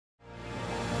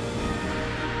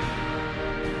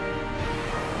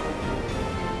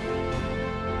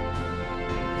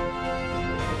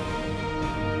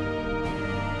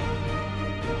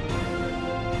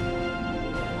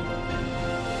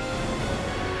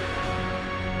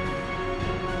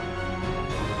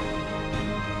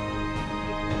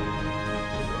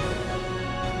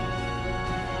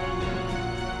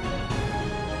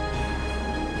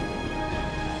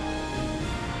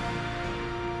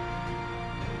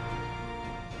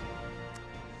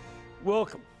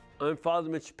Welcome. I'm Father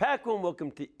Mitch Packo, and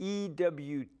welcome to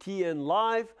EWTN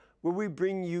Live, where we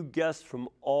bring you guests from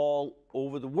all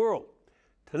over the world.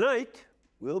 Tonight,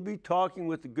 we'll be talking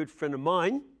with a good friend of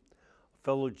mine, a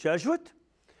fellow Jesuit,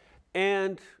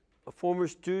 and a former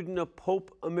student of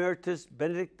Pope Emeritus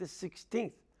Benedict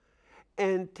XVI,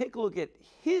 and take a look at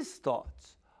his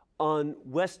thoughts on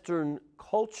Western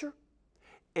culture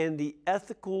and the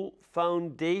ethical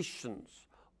foundations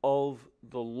of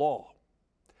the law.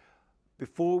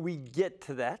 Before we get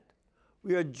to that,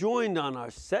 we are joined on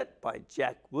our set by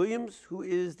Jack Williams, who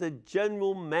is the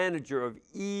general manager of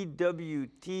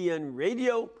EWTN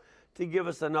Radio, to give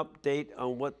us an update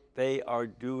on what they are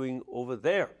doing over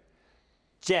there.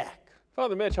 Jack.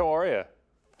 Father Mitch, how are you?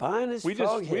 Fine as we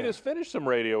just finished some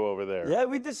radio over there. Yeah,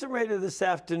 we did some radio this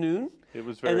afternoon. It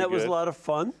was very good. And that was a lot of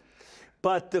fun.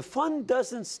 But the fun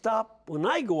doesn't stop when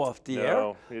I go off the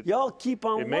air. Y'all keep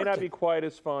on working. It may not be quite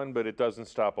as fun, but it doesn't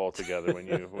stop altogether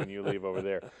when you leave over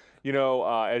there. You know,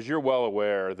 as you're well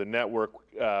aware, the network,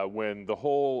 when the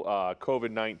whole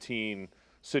COVID-19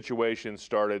 situation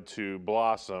started to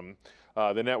blossom,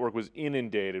 the network was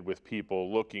inundated with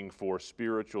people looking for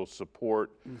spiritual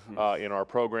support in our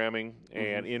programming.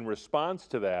 And in response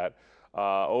to that,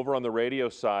 over on the radio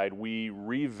side, we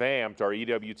revamped our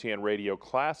EWTN Radio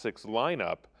Classics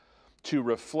lineup to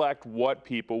reflect what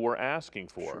people were asking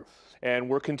for. Sure. And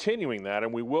we're continuing that,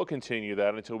 and we will continue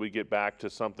that until we get back to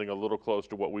something a little close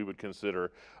to what we would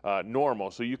consider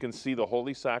normal. So you can see the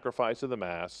Holy Sacrifice of the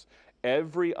Mass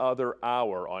every other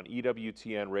hour on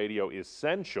EWTN Radio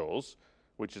Essentials,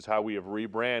 which is how we have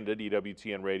rebranded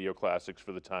EWTN Radio Classics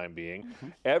for the time being.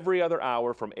 Every other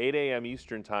hour from 8 a.m.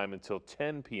 Eastern Time until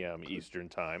 10 p.m. Eastern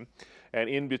Time. And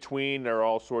in between, there are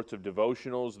all sorts of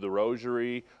devotionals, the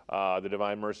Rosary, the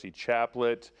Divine Mercy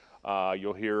Chaplet.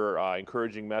 You'll hear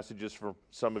encouraging messages from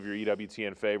some of your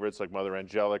EWTN favorites like Mother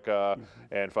Angelica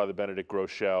and Father Benedict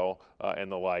Groeschel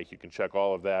and the like. You can check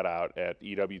all of that out at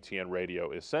EWTN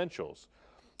Radio Essentials.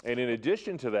 And in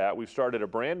addition to that, we've started a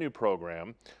brand new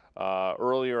program.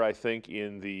 Earlier, I think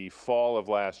in the fall of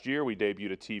last year, we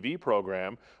debuted a TV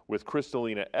program with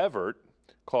Kristalina Evert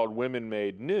called Women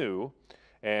Made New,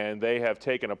 and they have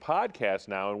taken a podcast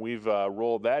now, and we've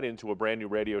rolled that into a brand new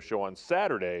radio show on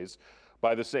Saturdays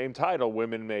by the same title,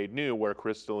 Women Made New, where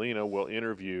Kristalina will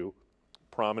interview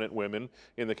prominent women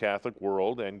in the Catholic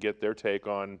world and get their take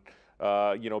on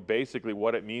basically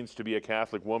what it means to be a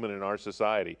Catholic woman in our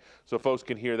society. So folks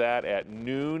can hear that at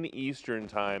noon Eastern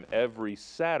Time every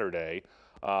Saturday,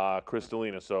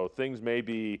 Kristalina. So things may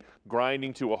be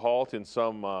grinding to a halt in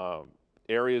some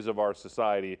areas of our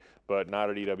society, but not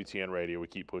at EWTN Radio. We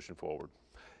keep pushing forward.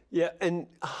 Yeah, and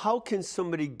how can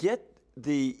somebody get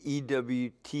the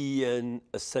EWTN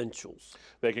Essentials?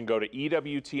 They can go to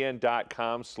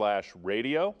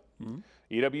EWTN.com/radio.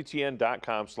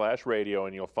 EWTN.com/radio,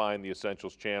 and you'll find the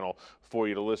Essentials channel for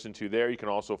you to listen to there. You can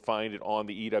also find it on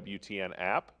the EWTN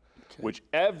app, which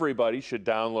everybody should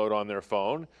download on their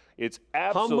phone. It's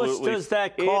absolutely... How much does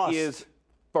that cost? It is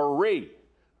free.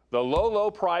 The low,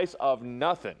 low price of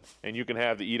nothing. And you can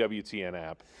have the EWTN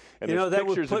app. And there's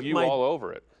pictures of you all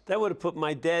over it. That would have put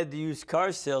my dad, the used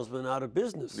car salesman, out of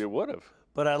business. It would have.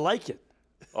 But I like it.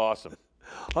 Awesome.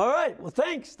 All right. Well,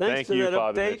 thanks. Thanks for that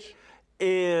Father update. Mitch.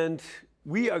 And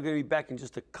we are going to be back in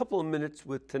just a couple of minutes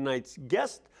with tonight's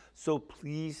guest, so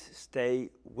please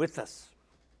stay with us.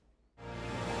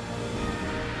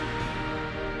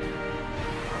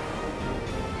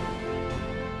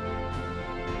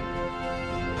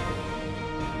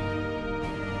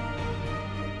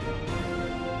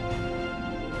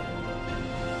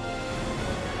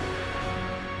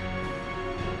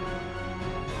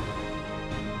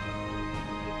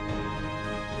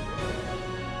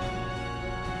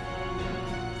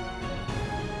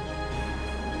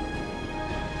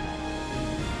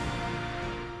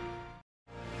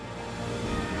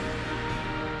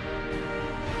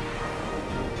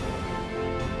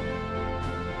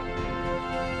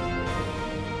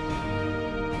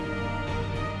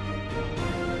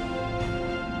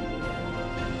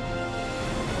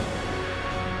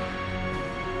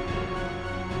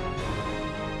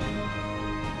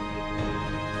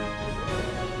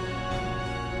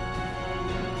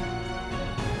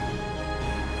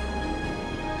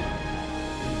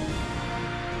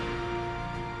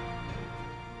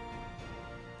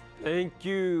 Thank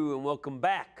you, and welcome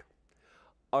back.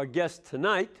 Our guest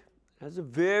tonight has a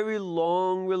very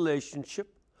long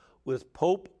relationship with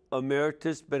Pope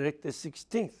Emeritus Benedict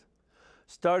XVI,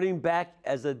 starting back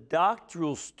as a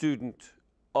doctoral student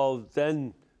of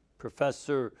then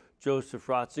Professor Joseph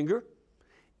Ratzinger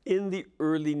in the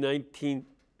early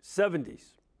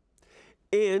 1970s.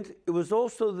 And it was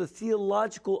also the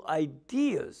theological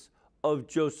ideas of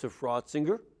Joseph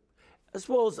Ratzinger, as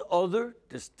well as other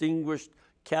distinguished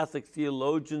Catholic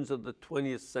theologians of the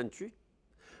 20th century,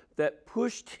 that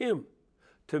pushed him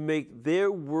to make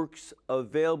their works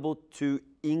available to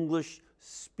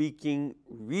English-speaking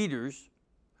readers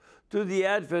through the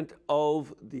advent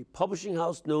of the publishing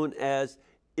house known as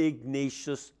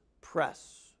Ignatius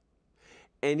Press.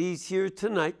 And he's here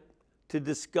tonight to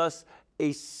discuss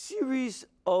a series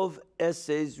of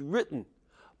essays written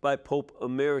by Pope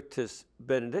Emeritus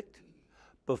Benedict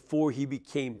before he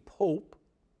became Pope,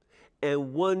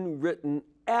 and one written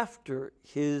after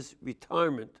his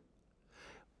retirement.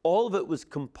 All of it was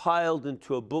compiled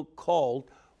into a book called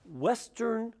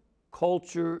Western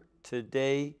Culture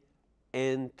Today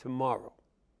and Tomorrow.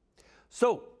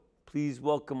 So, please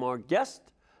welcome our guest,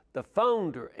 the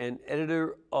founder and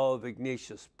editor of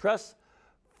Ignatius Press,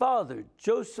 Father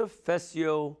Joseph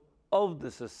Fessio of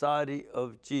the Society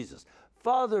of Jesus.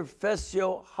 Father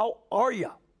Fessio, how are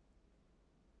you?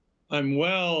 I'm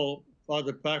well,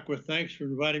 Father Pacwa. Thanks for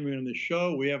inviting me on the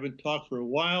show. We haven't talked for a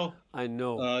while. I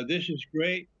know. This is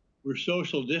great. We're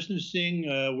social distancing.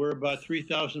 We're about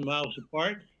 3,000 miles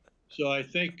apart. So I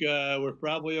think we're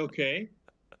probably okay.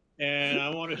 And I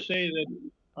want to say that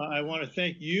I want to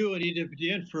thank you and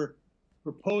EWTN for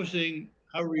proposing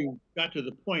how we got to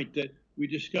the point that we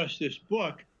discussed this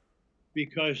book,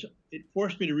 because it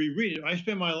forced me to reread it. I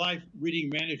spend my life reading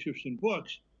manuscripts and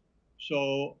books,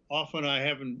 so often I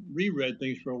haven't reread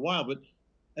things for a while. But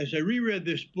as I reread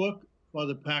this book,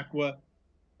 Father Pacwa,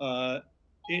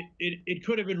 it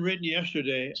could have been written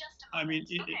yesterday. I mean,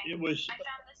 it was. I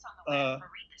found this on the web.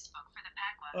 Read this book for the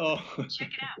Pacwa. Oh, check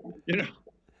it out. You know,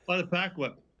 Father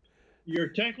Pacwa, your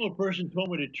technical person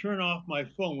told me to turn off my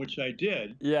phone, which I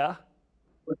did. Yeah.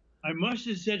 But I must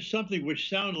have said something which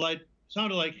sounded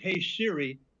like "Hey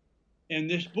Siri," in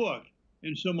this book,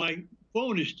 and so my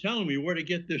phone is telling me where to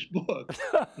get this book.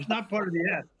 It's not part of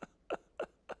the app.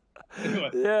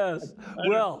 Anyway, yes.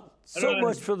 Well, so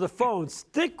much for the phone.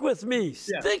 Stick with me.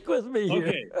 Yeah. Stick with me here.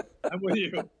 Okay, I'm with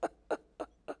you.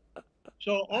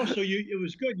 So also, it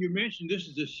was good you mentioned this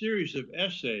is a series of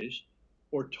essays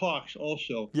or talks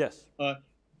also. Yes.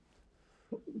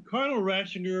 Cardinal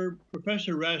Ratzinger,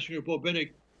 Professor Ratzinger, Pope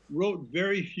Benedict wrote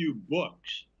very few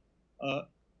books.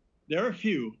 There are a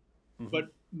few,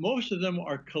 but most of them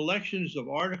are collections of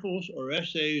articles or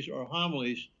essays or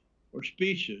homilies or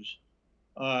speeches.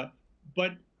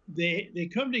 But they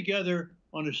come together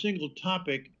on a single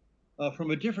topic from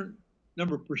a different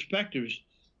number of perspectives.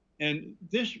 And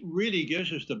this really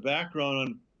gives us the background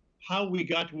on how we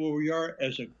got to where we are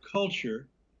as a culture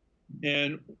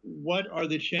and what are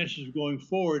the chances of going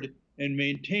forward and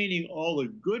maintaining all the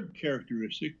good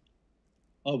characteristics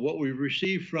of what we've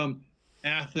received from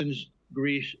Athens,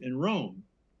 Greece, and Rome.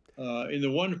 In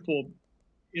the wonderful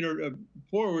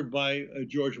foreword by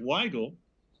George Weigel,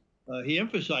 he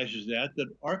emphasizes that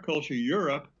our culture,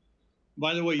 Europe,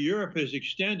 by the way, Europe has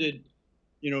extended,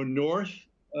 north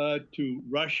to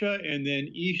Russia and then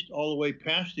east all the way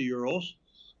past the Urals,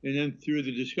 and then through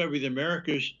the discovery of the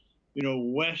Americas,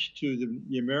 west to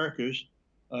the Americas,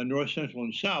 north, central,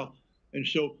 and south. And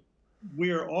so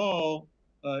we are all,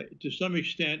 to some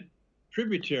extent,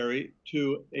 tributary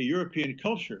to a European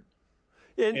culture.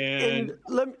 And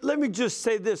let me just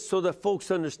say this so that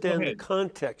folks understand the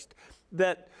context,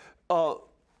 that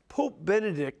Pope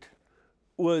Benedict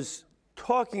was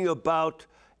talking about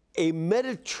a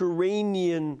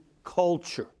Mediterranean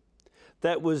culture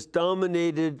that was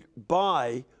dominated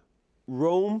by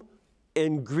Rome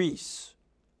and Greece,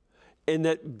 and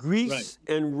that Greece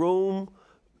and Rome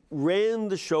ran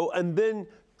the show, and then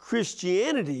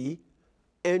Christianity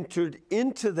entered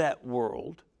into that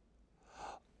world,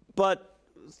 but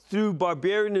through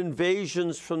barbarian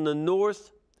invasions from the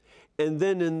north, and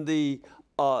then in the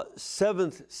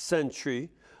 7th century,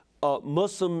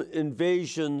 Muslim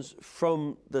invasions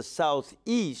from the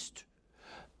southeast,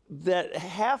 that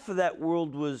half of that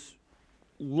world was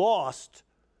lost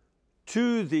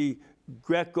to the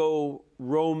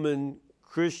Greco-Roman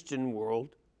Christian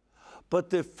world.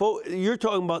 But you're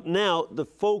talking about now, the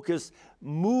focus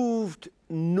moved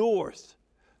north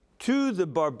to the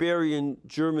barbarian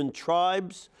German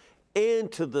tribes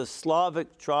and to the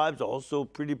Slavic tribes, also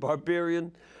pretty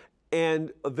barbarian,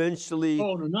 and eventually...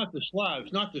 Oh, no, not the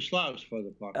Slavs, Father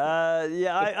Pacwa.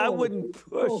 I wouldn't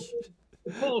push.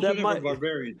 The Poles are never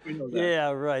barbarians, we know that. Yeah,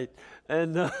 right.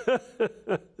 And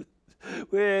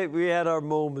we had our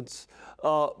moments.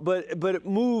 But it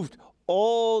moved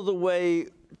all the way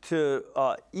to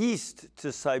east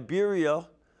to Siberia,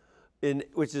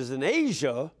 which is in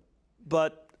Asia,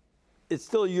 but it's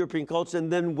still a European culture,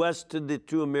 and then west to the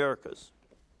two Americas.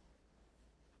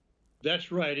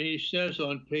 That's right. And he says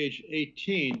on page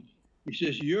 18, he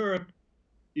says, Europe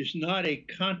is not a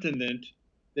continent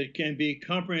that can be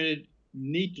comprehended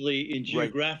neatly in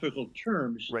geographical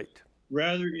terms. Right.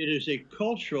 Rather, it is a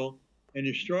cultural and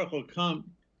historical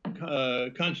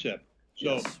concept.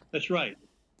 So that's right.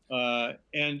 But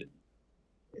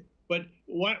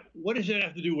what does that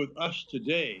have to do with us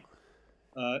today?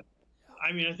 I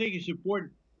mean, I think it's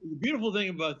important. The beautiful thing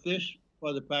about this,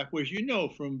 Father Pack, was, you know,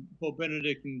 from Pope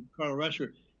Benedict and Cardinal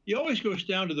Ratzinger, he always goes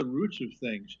down to the roots of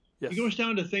things. Yes. He goes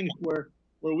down to things where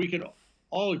we can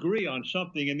all agree on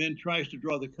something and then tries to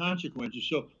draw the consequences.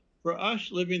 So for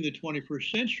us living the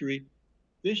 21st century,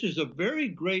 this is a very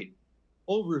great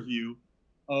overview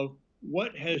of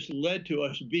what has led to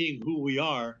us being who we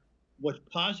are, what's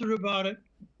positive about it,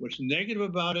 what's negative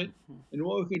about it, and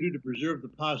what we can do to preserve the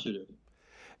positive.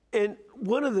 And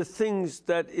one of the things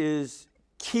that is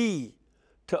key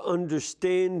to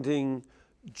understanding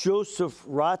Joseph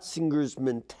Ratzinger's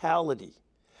mentality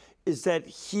is that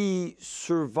he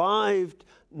survived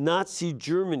Nazi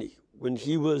Germany when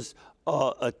he was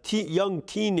a young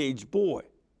teenage boy.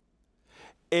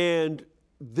 And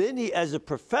then he, as a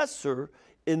professor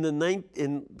in the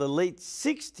late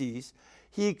 60s,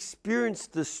 he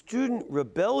experienced the student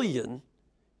rebellion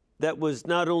that was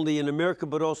not only in America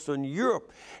but also in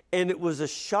Europe. And it was a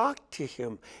shock to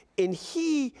him. And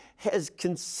he has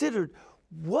considered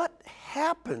what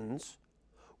happens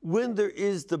when there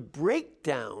is the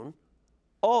breakdown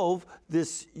of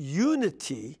this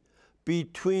unity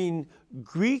between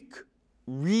Greek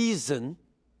reason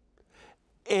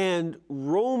and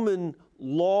Roman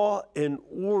law and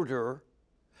order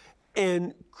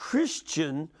and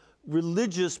Christian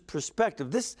religious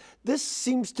perspective. This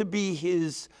seems to be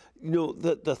his,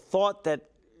 the thought that,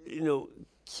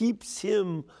 keeps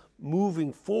him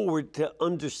moving forward to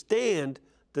understand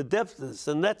the depth of this.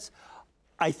 And that's,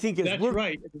 I think, as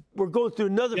we're going through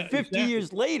another 50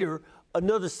 years later,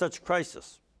 another such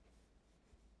crisis.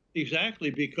 Exactly,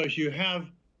 because you have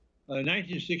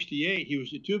 1968, he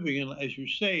was at Tübingen, as you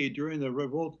say, during the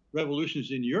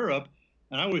revolutions in Europe.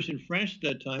 And I was in France at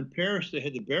that time. Paris, they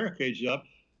had the barricades up.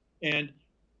 And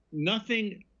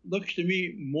nothing looks to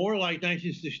me more like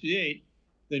 1968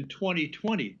 than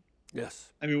 2020.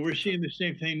 Yes. I mean, we're seeing the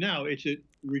same thing now. It's a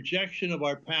rejection of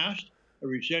our past, a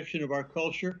rejection of our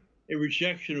culture, a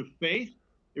rejection of faith,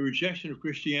 a rejection of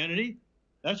Christianity.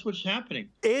 That's what's happening.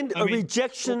 And a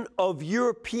rejection of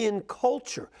European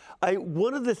culture.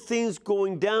 One of the things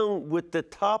going down with the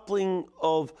toppling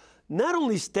of not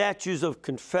only statues of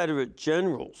Confederate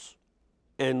generals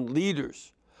and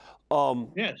leaders.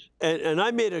 Yes. And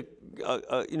I made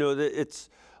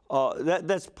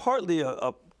that's partly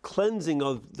a cleansing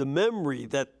of the memory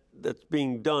that's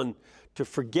being done to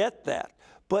forget that.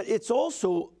 But it's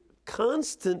also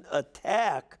constant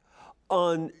attack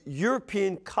on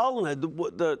European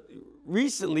colonizers.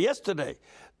 Recently, yesterday,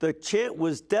 the chant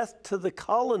was "Death to the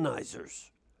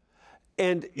colonizers,"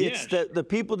 and it's the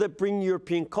people that bring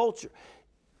European culture.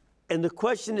 And the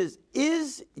question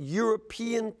is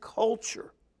European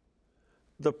culture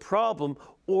the problem,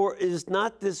 or is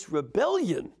not this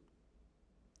rebellion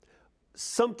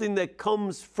something that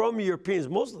comes from Europeans?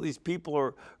 Most of these people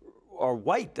are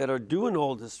white that are doing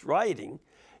all this rioting.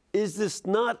 Is this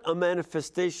not a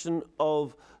manifestation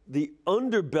of the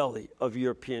underbelly of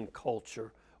European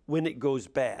culture when it goes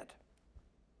bad?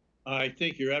 I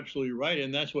think you're absolutely right,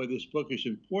 and that's why this book is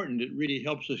important. It really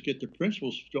helps us get the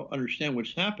principles to understand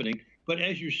what's happening. But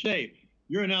as you say,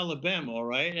 you're in Alabama, all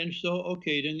right? And so,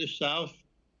 okay, in the South,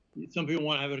 some people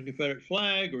want to have a Confederate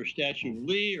flag or a statue of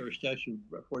Lee or a statue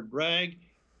of Fort Bragg,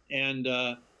 and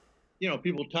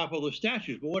people topple the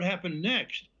statues. But what happened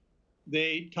next?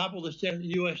 They toppled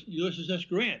the Ulysses S.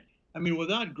 Grant. I mean,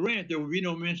 without Grant, there would be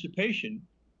no emancipation.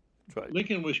 That's right.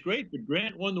 Lincoln was great, but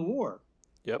Grant won the war.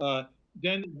 Yep.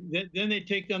 Then they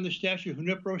take down the statue of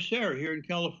Junipero Serra here in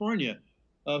California,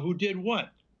 who did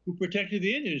what? Who protected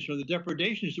the Indians from the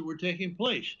depredations that were taking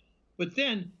place. But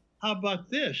then, how about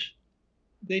this?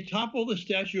 They topple the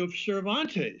statue of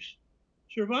Cervantes.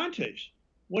 Cervantes.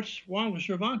 What's wrong with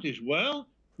Cervantes? Well,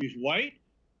 he's white,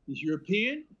 he's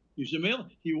European, he's a male.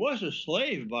 He was a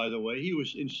slave, by the way. He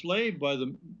was enslaved by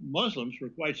the Muslims for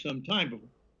quite some time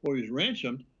before he was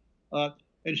ransomed.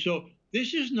 And so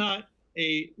this is not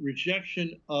a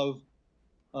rejection of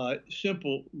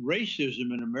simple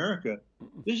racism in America.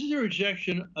 This is a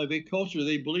rejection of a culture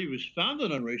they believe is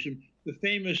founded on racism, the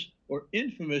famous or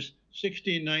infamous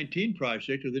 1619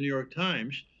 Project of the New York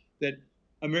Times, that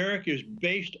America is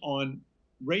based on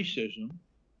racism.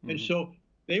 And so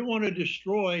they want to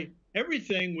destroy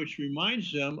everything which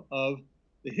reminds them of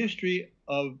the history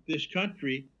of this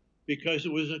country, because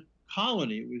it was a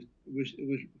colony.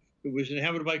 It was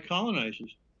inhabited by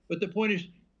colonizers. But the point is,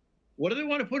 what do they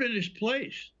want to put in its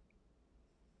place?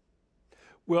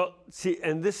 Well, see,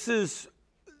 and this is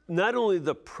not only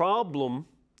the problem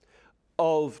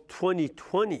of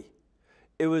 2020,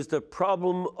 it was the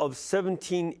problem of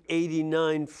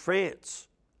 1789 France.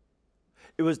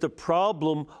 It was the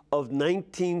problem of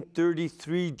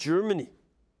 1933 Germany,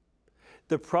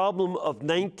 the problem of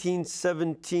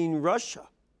 1917 Russia.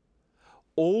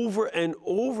 Over and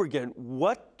over again,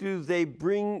 what do they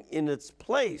bring in its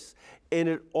place? And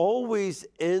it always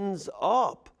ends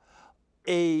up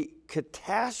a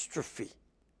catastrophe,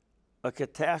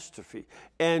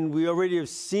 And we already have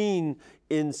seen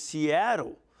in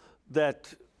Seattle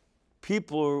that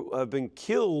people have been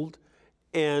killed,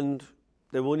 and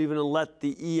they won't even let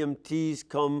the EMTs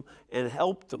come and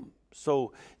help them.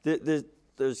 So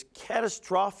there's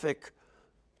catastrophic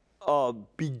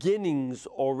beginnings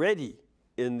already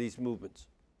in these movements.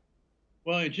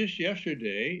 Well, just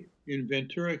yesterday in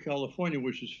Ventura, California,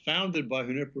 which was founded by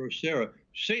Junipero Serra,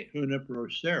 Saint Junipero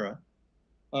Serra,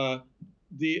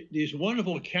 these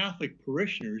wonderful Catholic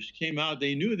parishioners came out.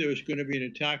 They knew there was going to be an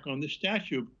attack on the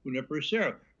statue of Junipero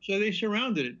Serra, so they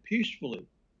surrounded it peacefully.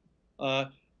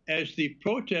 As the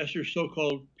protesters,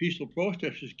 so-called peaceful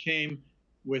protesters, came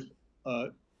with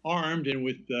armed and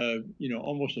with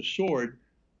almost a sword,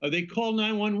 they called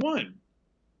 911.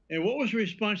 And what was the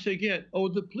response they get? Oh,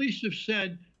 the police have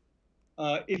said,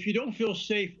 if you don't feel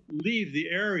safe, leave the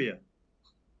area.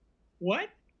 What?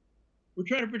 We're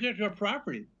trying to protect our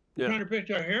property. We're trying to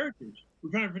protect our heritage.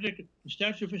 We're trying to protect the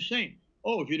statue of a saint.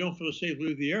 Oh, if you don't feel safe,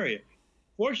 leave the area.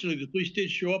 Fortunately, the police did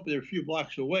show up. They're a few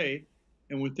blocks away.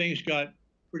 And when things got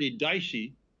pretty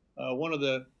dicey, one of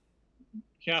the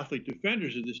Catholic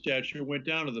defenders of the statue went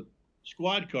down to the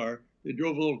squad car. They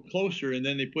drove a little closer, and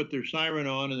then they put their siren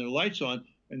on and their lights on,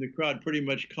 and the crowd pretty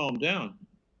much calmed down.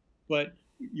 But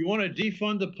you want to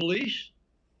defund the police?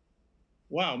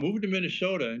 Wow, move to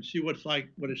Minnesota and see what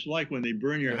it's like when they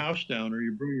burn your house down or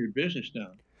you burn your business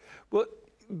down. Well,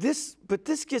 this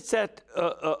gets at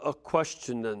a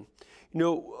question then,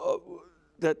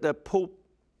 that Pope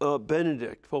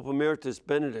Benedict, Pope Emeritus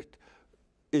Benedict,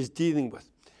 is dealing with.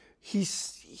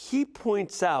 He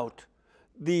points out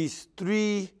these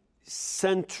three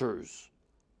centers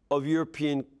of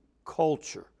European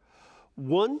culture.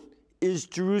 One is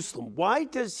Jerusalem. Why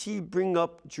does he bring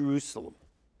up Jerusalem?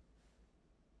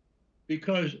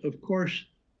 Because, of course,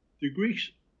 the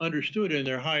Greeks understood in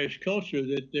their highest culture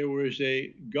that there was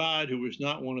a God who was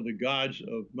not one of the gods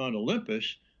of Mount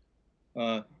Olympus,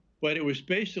 but it was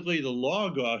basically the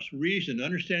logos, reason,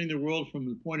 understanding the world from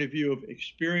the point of view of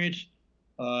experience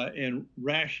and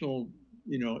rational,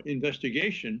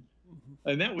 investigation.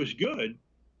 And that was good,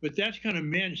 but that's kind of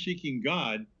man seeking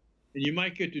God. And you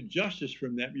might get to justice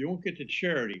from that, but you won't get to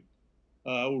charity.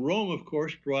 Rome, of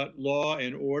course, brought law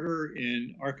and order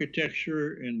and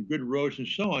architecture and good roads and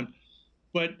so on.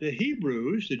 But the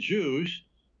Hebrews, the Jews,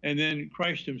 and then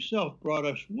Christ himself brought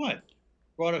us what?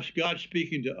 Brought us God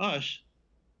speaking to us,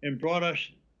 and brought us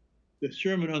the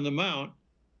Sermon on the Mount,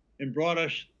 and brought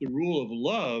us the rule of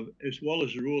love as well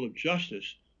as the rule of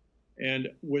justice. And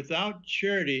without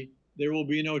charity, there will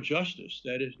be no justice.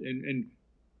 That is, and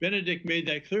Benedict made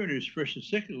that clear in his first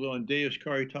encyclical on Deus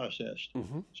Caritas Est.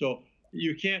 So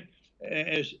you can't,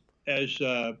 as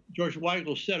George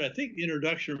Weigel said, I think the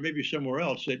introduction, or maybe somewhere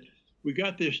else, that we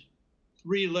got this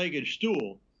three-legged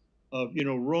stool of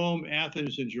Rome,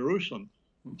 Athens, and Jerusalem.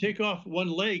 You take off one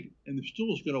leg, and the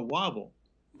stool is going to wobble.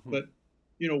 But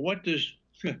what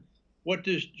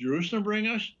does Jerusalem bring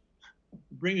us?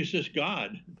 It brings us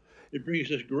God. It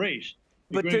brings us grace.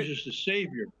 It brings us the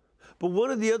Savior. But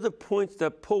one of the other points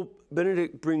that Pope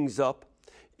Benedict brings up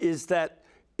is that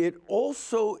it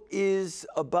also is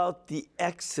about the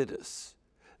Exodus,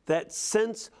 that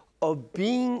sense of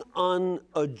being on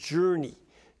a journey,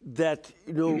 that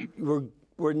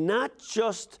we're not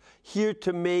just here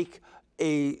to make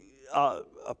a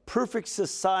perfect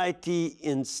society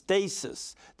in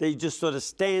stasis. They just sort of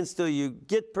stand still. You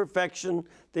get perfection,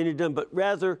 then you're done. But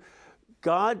rather,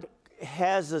 God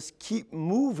has us keep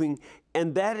moving,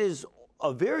 and that is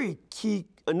another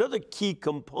key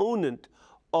component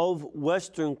of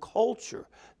Western culture,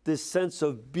 this sense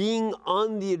of being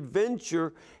on the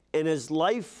adventure, and as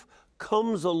life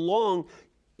comes along,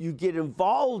 you get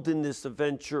involved in this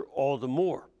adventure all the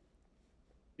more.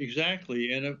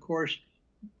 Exactly, and of course,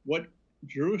 what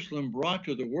Jerusalem brought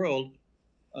to the world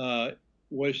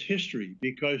was history,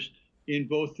 because in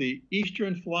both the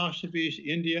Eastern philosophies,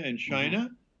 India and China,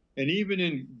 and even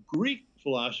in Greek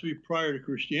philosophy prior to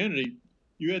Christianity,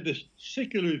 you had this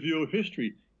secular view of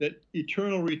history, that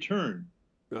eternal return.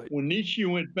 Right. When Nietzsche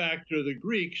went back to the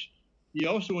Greeks, he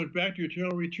also went back to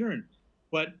eternal return.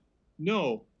 But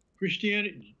no,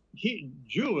 Christianity,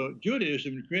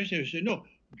 Judaism and Christianity said, no,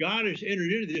 God has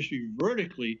entered into history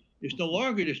vertically. It's no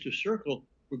longer just a circle.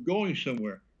 We're going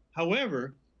somewhere.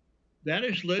 However, that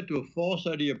has led to a false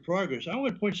idea of progress. I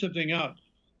want to point something out.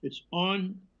 It's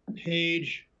on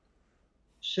page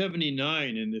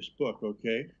 79 in this book,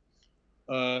 okay?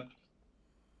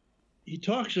 He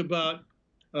talks about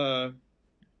the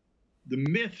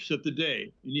myths of the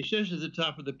day, and he says at the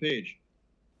top of the page,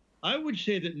 I would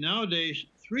say that nowadays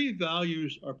 3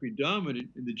 values are predominant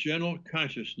in the general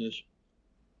consciousness,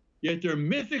 yet their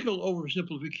mythical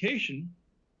oversimplification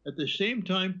at the same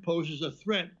time poses a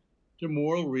threat to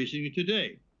moral reasoning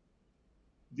today.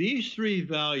 These 3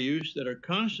 values that are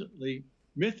constantly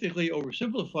mythically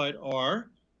oversimplified are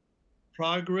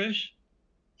progress,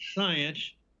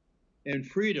 science, and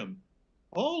freedom.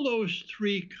 All those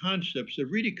 3 concepts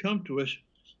have really come to us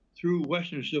through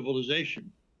Western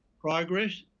civilization.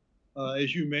 Progress,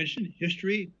 as you mentioned,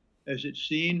 history as it's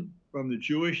seen from the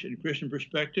Jewish and Christian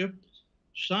perspective,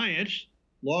 science,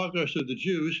 logos of the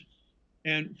Jews,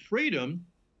 and freedom.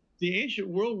 The ancient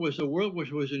world was a world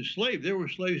which was enslaved. There were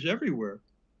slaves everywhere.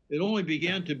 It only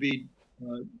began to be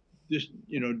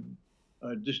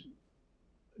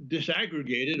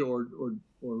disaggregated or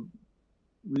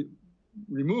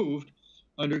removed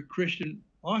under Christian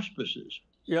auspices.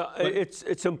 Yeah, but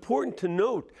it's important to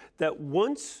note that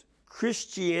once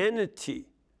Christianity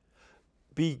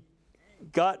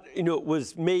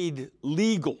was made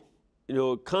legal,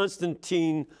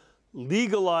 Constantine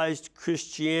legalized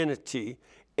Christianity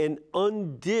and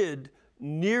undid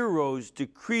Nero's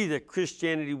decree that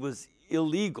Christianity was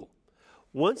illegal.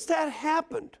 Once that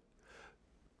happened,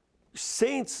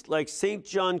 saints like St.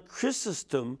 John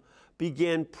Chrysostom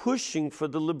began pushing for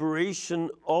the liberation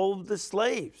of the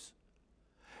slaves.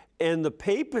 And the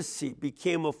papacy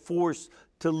became a force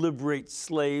to liberate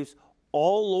slaves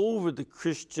all over the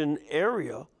Christian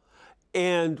area.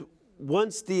 And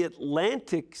once the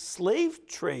Atlantic slave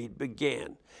trade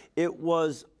began, it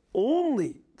was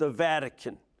only the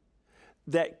Vatican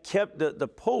that kept the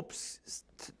popes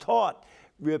taught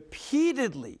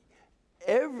repeatedly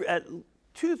at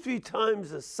 2-3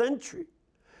 times a century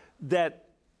that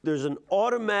there's an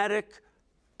automatic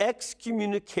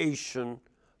excommunication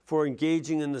for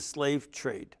engaging in the slave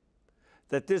trade,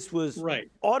 that this was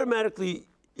right. Automatically,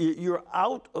 you're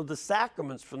out of the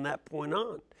sacraments from that point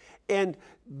on. And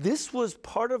this was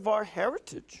part of our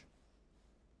heritage.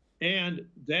 And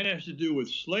that has to do with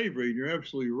slavery, and you're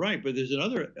absolutely right. But there's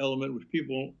another element which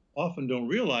people often don't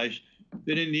realize,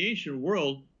 that in the ancient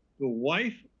world, the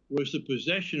wife was the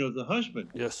possession of the husband.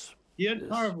 Yes. He had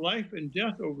power of life and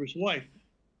death over his wife.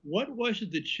 What was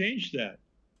it that changed that?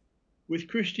 With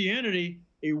Christianity,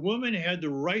 a woman had the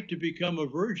right to become a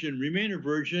virgin, remain a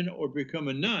virgin, or become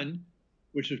a nun,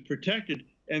 which was protected.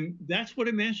 And that's what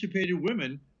emancipated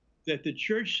women, that the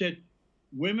church said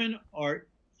women are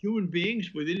human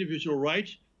beings with individual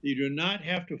rights. They do not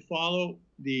have to follow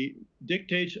the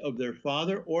dictates of their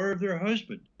father or of their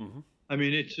husband. Mm-hmm. I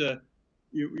mean, it's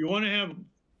you want to have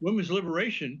women's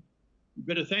liberation, you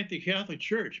better thank the Catholic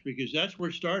Church, because that's where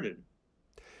it started.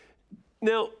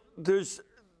 Now, there's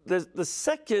the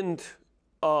second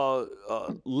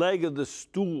leg of the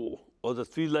stool, or the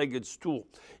 3-legged stool,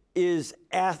 is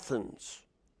Athens.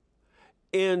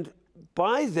 And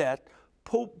by that,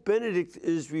 Pope Benedict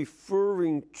is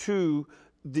referring to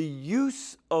the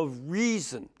use of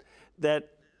reason,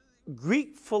 that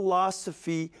Greek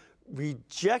philosophy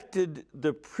rejected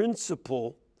the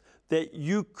principle that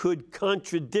you could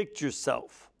contradict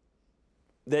yourself,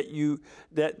 that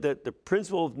the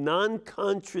principle of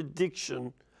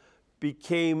non-contradiction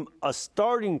became a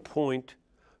starting point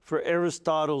for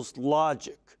Aristotle's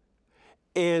logic,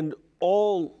 and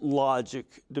all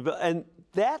logic, and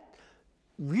that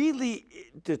really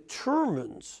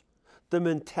determines the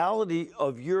mentality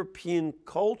of European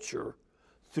culture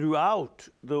throughout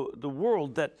the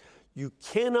world, that you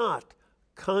cannot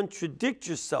contradict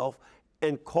yourself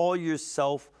and call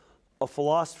yourself a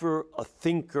philosopher, a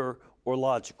thinker, or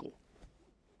logical.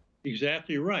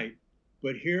 Exactly right.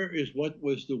 But here is what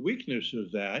was the weakness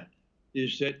of that,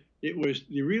 is that it was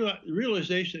the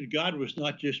realization that God was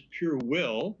not just pure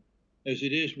will, as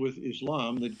it is with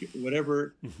Islam, that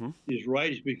whatever is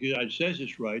right is because God says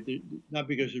it's right, not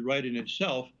because it's right in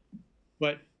itself,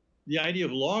 but the idea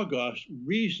of logos,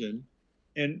 reason,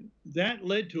 and that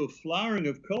led to a flowering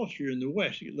of culture in the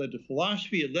West. It led to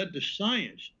philosophy, it led to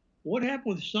science. What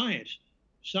happened with science?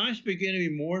 science began to be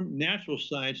more natural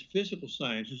science, physical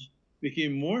sciences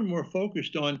became more and more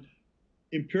focused on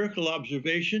empirical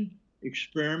observation,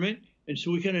 experiment, and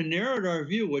so we kind of narrowed our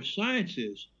view what science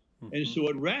is. And so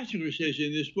what Ratzinger says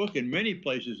in this book and many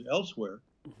places elsewhere,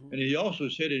 and he also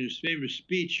said in his famous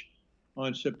speech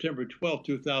on September 12,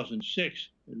 2006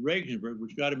 in Regensburg,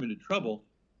 which got him into trouble,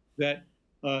 that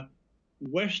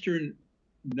Western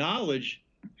knowledge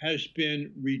has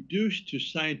been reduced to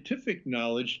scientific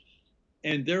knowledge,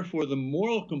 and therefore the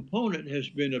moral component has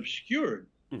been obscured.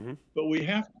 But we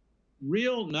have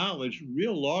real knowledge,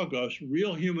 real logos,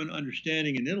 real human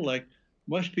understanding and intellect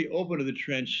must be open to the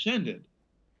transcendent.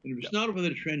 And if it's not open to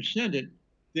the transcendent,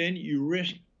 then you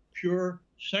risk pure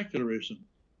secularism.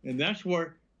 And that's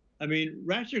where, I mean,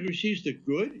 Ratzinger sees the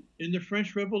good in the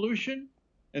French Revolution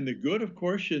and the good, of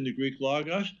course, in the Greek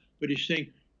logos, but he's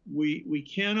saying we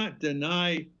cannot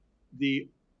deny the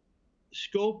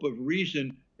scope of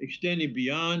reason extending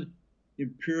beyond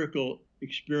empirical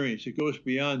experience. It goes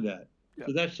beyond that. Yeah.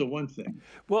 So that's the one thing.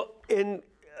 Well, and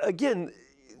again,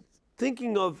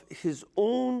 thinking of his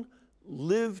own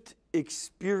lived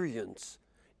experience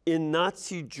in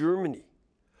Nazi Germany,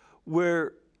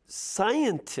 where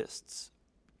scientists,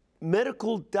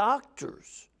 medical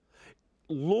doctors,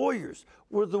 lawyers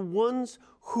were the ones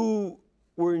who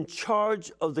were in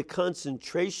charge of the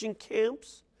concentration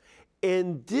camps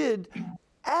and did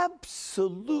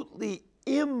absolutely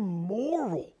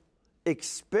immoral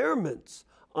experiments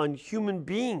on human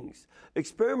beings,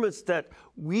 experiments that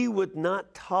we would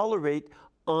not tolerate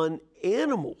on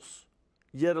animals,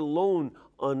 yet alone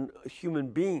on human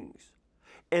beings.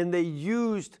 And they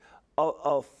used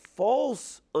a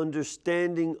false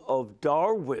understanding of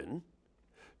Darwin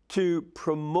to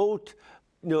promote,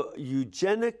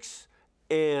 eugenics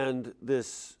and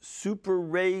this super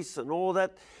race and all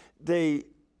that. They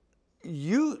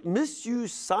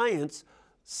misused science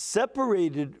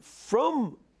separated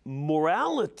from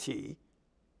morality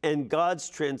and God's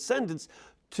transcendence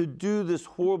to do this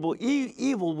horrible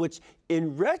evil, which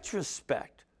in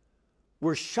retrospect,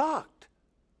 we're shocked.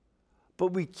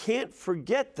 But we can't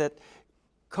forget that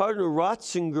Cardinal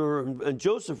Ratzinger and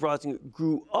Joseph Ratzinger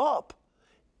grew up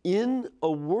in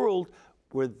a world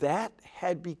where that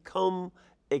had become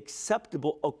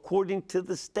acceptable according to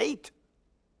the state.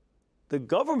 The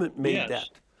government made that.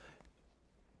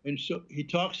 And so he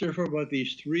talks therefore about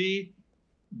these three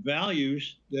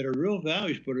values that are real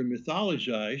values but are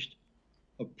mythologized,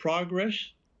 of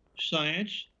progress,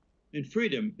 science, and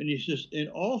freedom. And he says in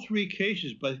all three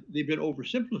cases, but they've been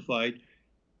oversimplified,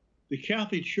 the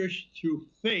Catholic Church through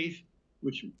faith,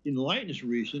 which enlightens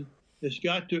reason, has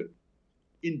got to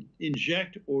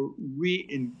inject or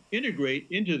reintegrate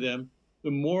into them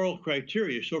the moral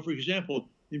criteria. So for example,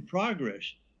 in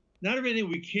progress, not everything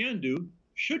we can do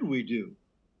should we do.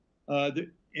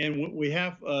 And when we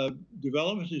have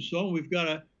developments and so on, we've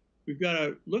got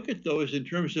to look at those in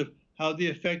terms of how they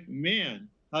affect man,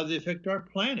 how they affect our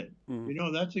planet.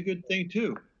 That's a good thing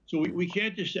too. So we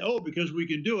can't just say, oh, because we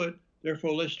can do it,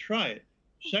 therefore let's try it.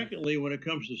 Secondly, when it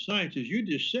comes to science, as you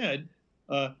just said,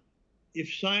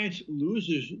 if science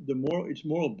loses its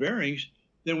moral bearings,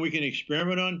 then we can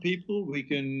experiment on people, we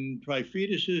can try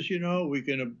fetuses,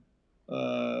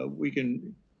 we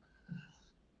can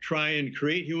try and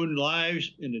create human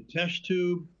lives in a test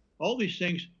tube. All these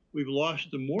things, we've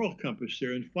lost the moral compass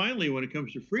there. And finally, when it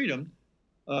comes to freedom,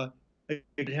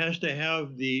 it has to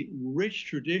have the rich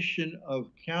tradition of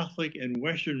Catholic and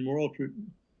Western moral,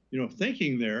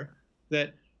 thinking there,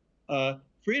 that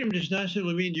freedom does not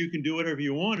simply mean you can do whatever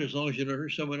you want as long as you don't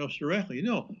hurt someone else directly.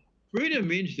 No, freedom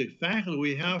means the faculty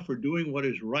we have for doing what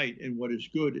is right and what is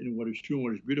good and what is true and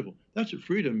what is beautiful. That's what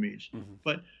freedom means.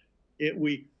 But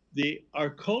our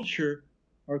culture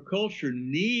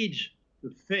needs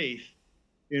the faith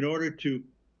in order to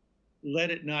let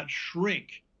it not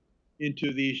shrink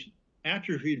into these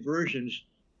atrophied versions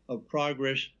of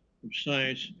progress, of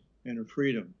science, and of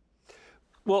freedom.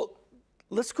 Well,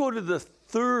 let's go to the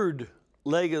third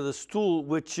leg of the stool,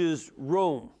 which is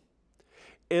Rome.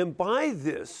 And by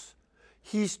this,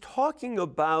 he's talking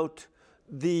about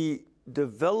the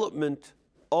development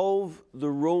of the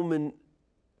Roman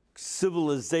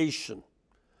civilization.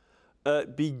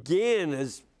 Began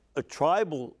as a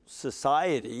tribal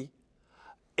society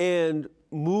and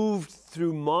moved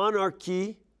through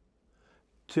monarchy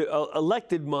to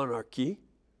elected monarchy,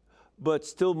 but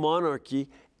still monarchy,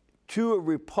 to a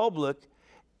republic,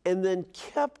 and then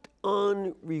kept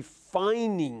on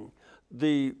refining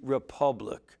the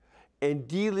republic and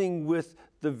dealing with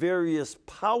the various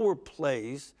power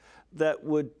plays that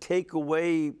would take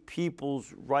away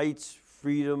people's rights,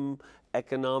 freedom,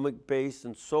 economic base,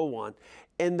 and so on.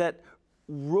 And that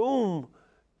Rome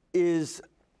is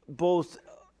both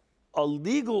a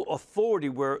legal authority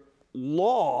where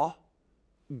law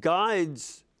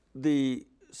guides the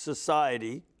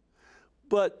society,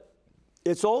 but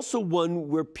it's also one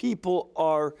where people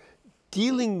are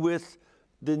dealing with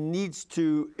the needs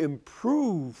to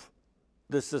improve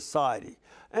the society.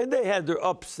 And they had their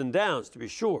ups and downs, to be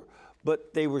sure,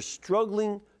 but they were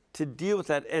struggling to deal with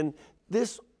that. And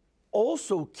this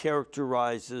also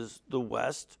characterizes the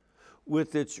West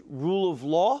with its rule of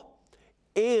law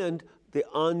and the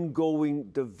ongoing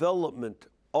development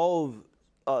of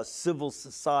civil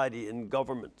society and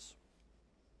governments.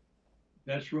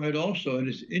 That's right also. And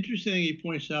it's interesting he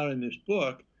points out in this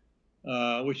book,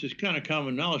 which is kind of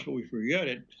common knowledge, but we forget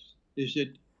it, is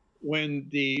that when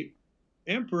the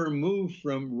emperor moved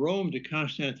from Rome to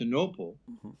Constantinople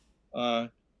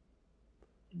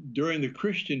during the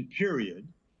Christian period,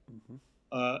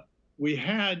 we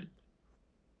had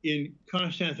in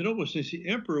Constantinople, since the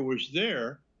emperor was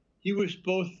there, he was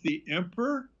both the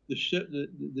emperor,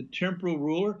 the temporal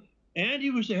ruler, and he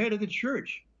was the head of the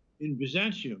church in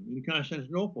Byzantium, in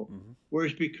Constantinople.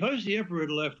 Whereas because the emperor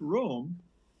had left Rome,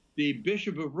 the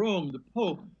Bishop of Rome, the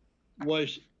Pope,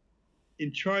 was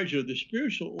in charge of the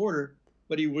spiritual order,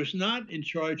 but he was not in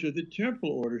charge of the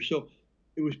temporal order. So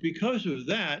it was because of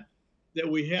that that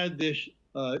we had this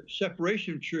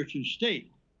separation of church and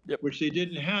state, which they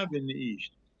didn't have in the East.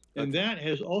 And that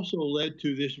has also led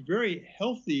to this very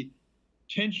healthy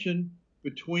tension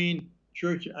between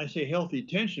church. I say healthy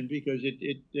tension because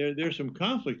there's some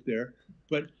conflict there,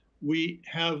 but we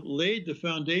have laid the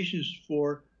foundations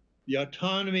for the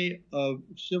autonomy of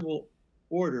civil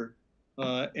order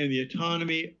and the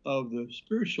autonomy of the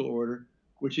spiritual order,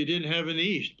 which they didn't have in the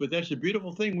East. But that's a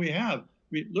beautiful thing we have. I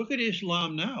mean, look at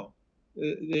Islam now.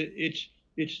 It's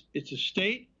a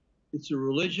state, it's a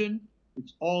religion,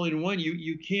 it's all in one.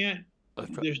 You can't.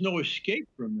 There's no escape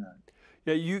from that.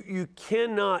 Yeah, you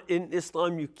cannot, in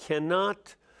Islam, you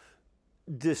cannot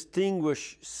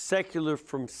distinguish secular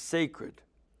from sacred.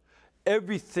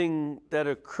 Everything that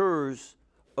occurs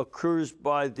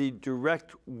by the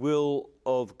direct will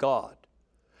of God.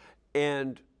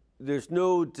 And there's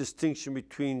no distinction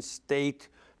between state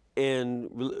and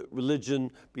religion,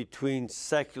 between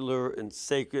secular and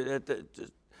sacred.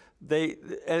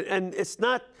 And it's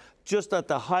not just at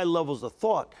the high levels of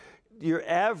thought. Your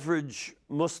average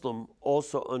Muslim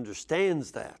also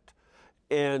understands that.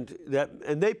 And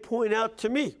they point out to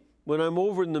me when I'm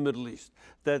over in the Middle East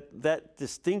that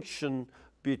distinction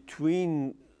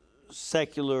between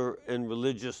secular and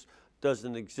religious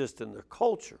doesn't exist in their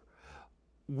culture.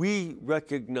 We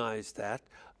recognize that.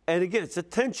 And again, it's a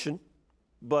tension,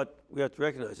 but we have to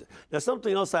recognize it. Now,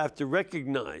 something else I have to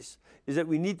recognize is that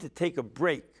we need to take a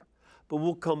break. But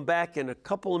we'll come back in a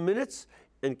couple of minutes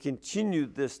and continue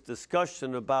this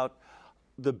discussion about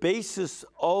the basis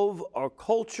of our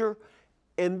culture,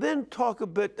 and then talk a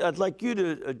bit. I'd like you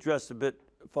to address a bit,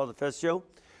 Father Fessio.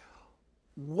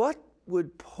 What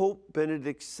would Pope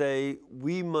Benedict say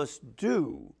we must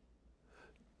do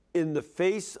in the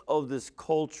face of this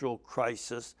cultural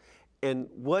crisis, and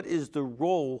what is the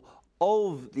role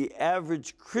of the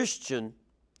average Christian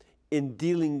in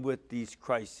dealing with these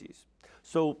crises?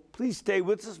 So please stay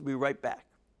with us. We'll be right back.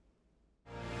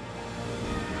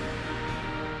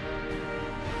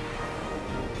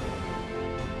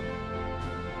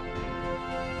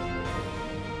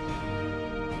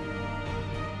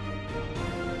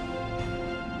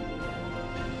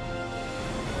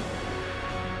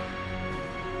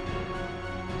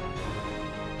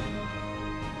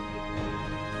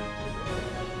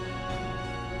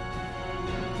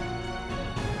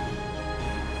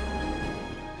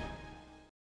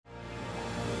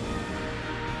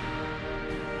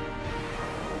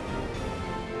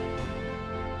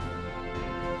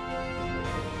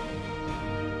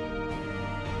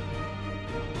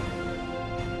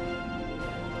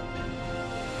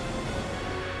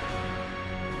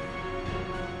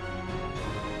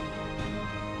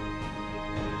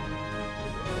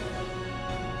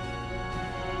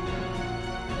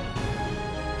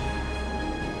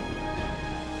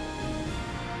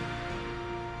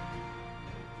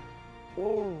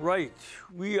 All right,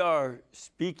 we are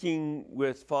speaking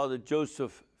with Father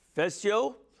Joseph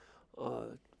Fessio,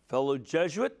 fellow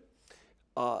Jesuit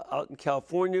out in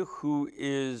California, who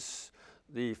is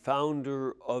the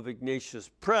founder of Ignatius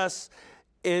Press.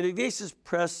 And Ignatius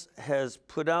Press has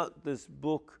put out this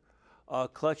book, a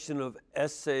collection of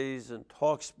essays and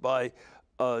talks by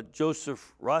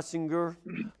Joseph Ratzinger,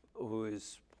 who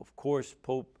is, of course,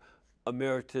 Pope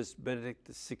Emeritus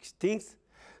Benedict XVI.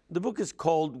 The book is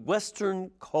called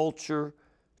Western Culture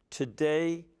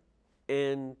Today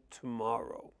and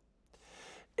tomorrow.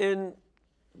 And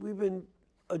we've been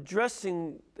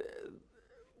addressing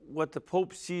what the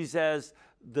Pope sees as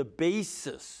the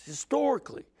basis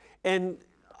historically. And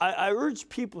I urge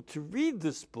people to read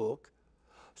this book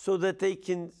so that they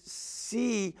can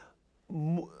see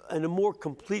in a more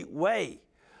complete way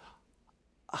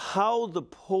how the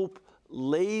Pope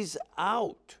lays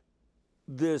out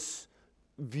this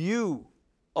view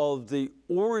of the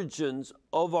origins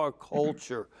of our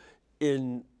culture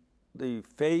in the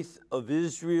faith of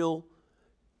Israel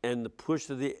and the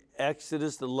push of the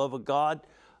Exodus, the love of God,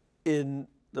 in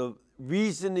the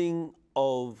reasoning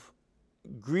of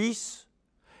Greece,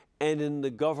 and in the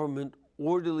government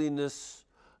orderliness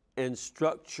and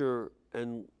structure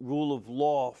and rule of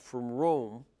law from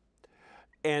Rome,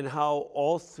 and how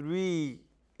all three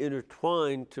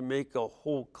intertwine to make a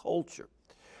whole culture.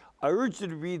 I urge you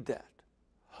to read that.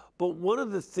 But one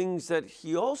of the things that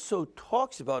he also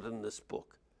talks about in this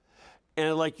book, and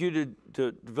I'd like you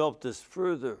to develop this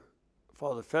further,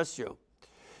 Father Fessio,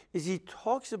 is he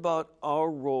talks about our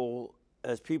role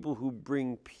as people who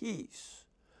bring peace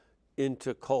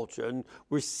into culture. And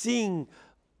we're seeing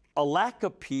a lack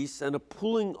of peace and a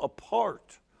pulling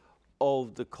apart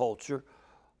of the culture.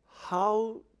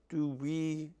 How do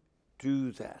we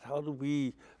do that? How do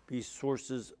we be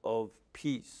sources of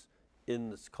peace in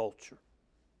this culture?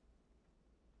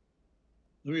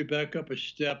 Let me back up a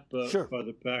step, Sure.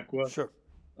 Father Pacwa. Sure.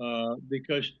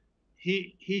 Because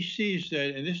he sees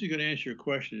that, and this is going to answer your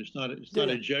question. It's not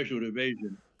a Jesuit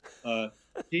evasion.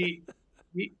 He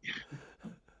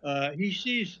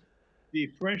sees the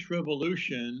French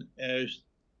Revolution as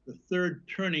the third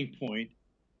turning point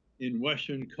in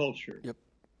Western culture. Yep.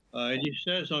 And he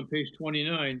says on page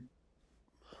 29,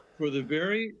 for the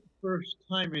very first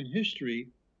time in history,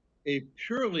 a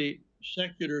purely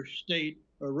secular state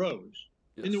arose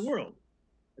in the world,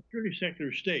 a purely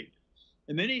secular state.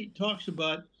 And then he talks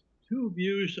about two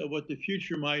views of what the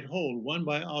future might hold, one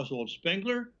by Oswald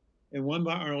Spengler and one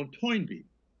by Arnold Toynbee.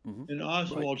 And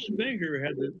Oswald Spengler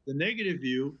had the negative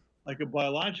view, like a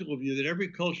biological view, that every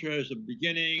culture has a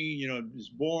beginning, is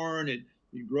born, it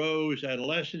grows,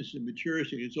 adolescence, it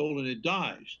matures, it gets old, and it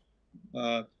dies.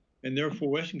 And therefore,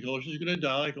 Western culture is going to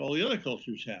die like all the other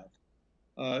cultures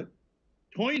have.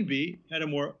 Toynbee had a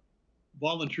more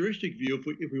voluntaristic view.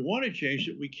 If we want to change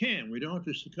it, we can. We don't have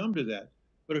to succumb to that.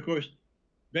 But of course,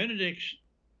 Benedict's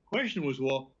question was,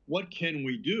 well, what can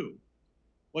we do?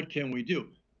 What can we do?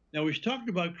 Now, we've talked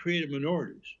about creative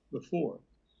minorities before.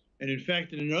 And in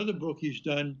fact, in another book he's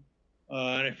done,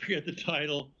 and I forget the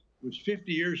title, it was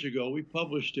 50 years ago, we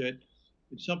published it.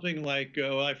 It's something like,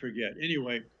 I forget.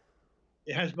 Anyway,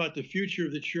 it has about the future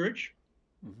of the church.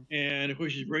 And of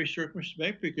course, he's very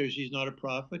circumspect because he's not a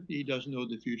prophet. He doesn't know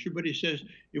the future. But he says,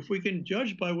 if we can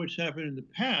judge by what's happened in the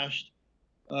past,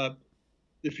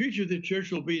 the future of the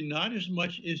church will be not as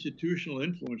much institutional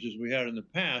influence as we had in the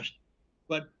past,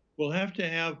 but we'll have to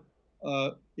have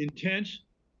intense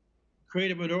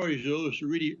creative minorities, those who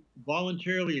really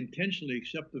voluntarily, intentionally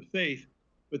accept the faith,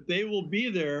 but they will be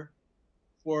there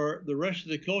for the rest of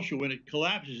the culture when it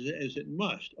collapses, as it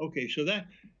must. Okay, so that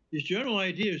his general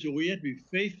idea is that we have to be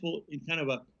faithful in kind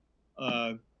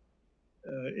of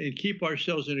and keep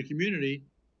ourselves in a community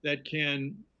that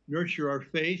can nurture our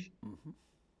faith.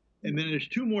 And then there's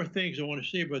two more things I want to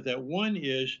say about that. One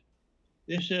is,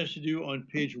 this has to do on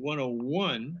page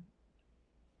 101,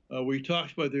 where he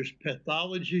talks about there's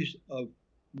pathologies of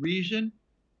reason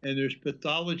and there's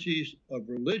pathologies of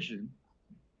religion.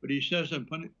 But he says on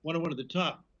 101 at the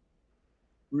top,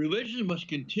 religion must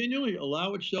continually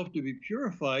allow itself to be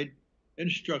purified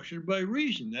and structured by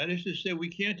reason. That is to say, we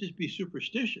can't just be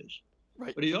superstitious.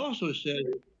 Right. But he also said,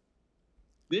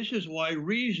 this is why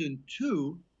reason,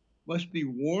 too, must be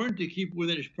warned to keep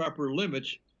within its proper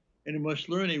limits, and it must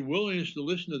learn a willingness to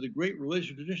listen to the great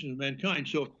religious traditions of mankind.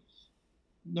 So,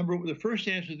 the first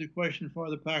answer to the question,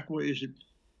 Father Pacwa, is that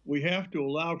we have to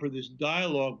allow for this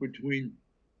dialogue between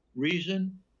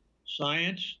reason,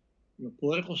 science,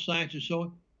 political science and so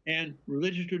on, and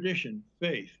religious tradition,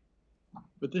 faith.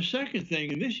 But the second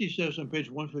thing, and this he says on page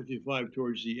 155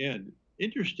 towards the end,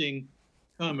 interesting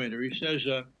commenter, he says,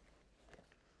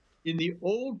 in the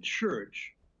old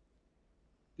church,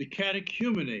 the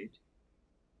catechumenate,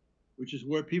 which is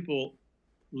where people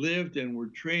lived and were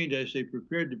trained as they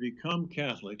prepared to become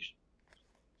Catholics,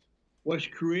 was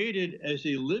created as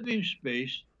a living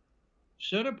space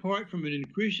set apart from an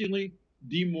increasingly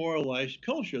demoralized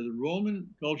culture. The Roman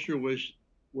culture was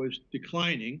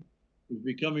declining, was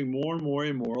becoming more and more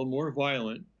immoral, more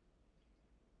violent.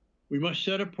 We must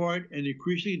set apart an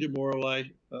increasingly demoralized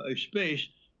space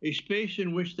a space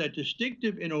in which that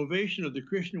distinctive innovation of the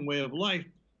Christian way of life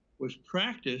was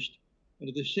practiced and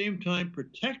at the same time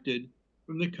protected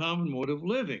from the common mode of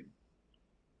living.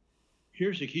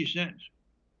 Here's the key sentence.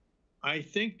 I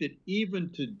think that even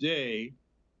today,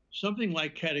 something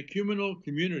like catechumenal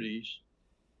communities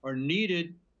are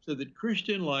needed so that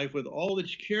Christian life, with all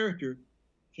its character,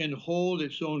 can hold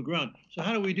its own ground. So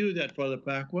how do we do that, Father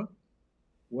Pacwa?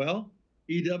 Well,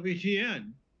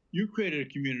 EWTN, you created a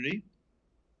community.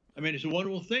 I mean, it's a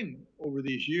wonderful thing over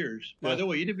these years. By the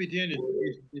way, EWTN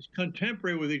is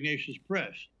contemporary with Ignatius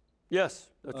Press. Yes,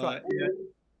 that's right.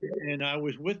 And I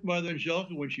was with Mother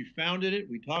Angelica when she founded it.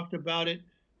 We talked about it.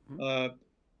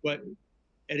 But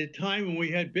at a time when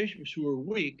we had bishops who were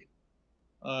weak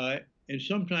and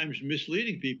sometimes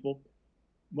misleading people,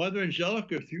 Mother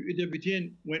Angelica through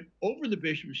EWTN went over the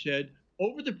bishop's head,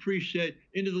 over the priest's head,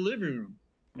 into the living room.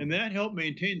 And that helped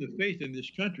maintain the faith in this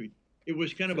country. It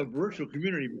was kind of a virtual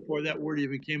community before that word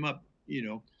even came up, you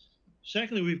know.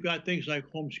 Secondly, we've got things like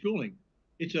homeschooling.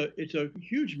 It's a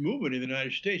huge movement in the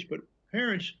United States, but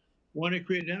parents want to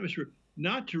create an atmosphere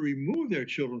not to remove their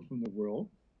children from the world,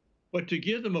 but to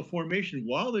give them a formation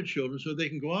while they're children so they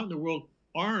can go out in the world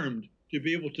armed to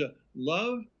be able to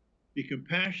love, be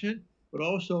compassionate, but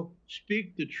also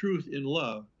speak the truth in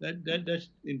love. That's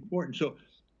important. So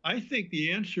I think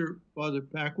the answer, Father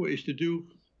Pacwa, is to do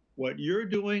what you're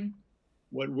doing,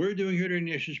 what we're doing here at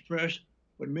Ignatius Press,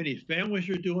 what many families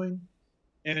are doing.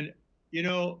 And, you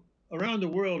know, around the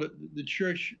world, the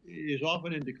church is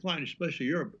often in decline, especially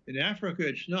Europe. In Africa,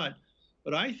 it's not.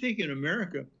 But I think in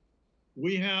America,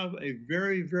 we have a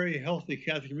very, very healthy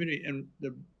Catholic community. And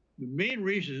the main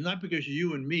reason is not because of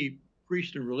you and me,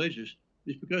 priests and religious,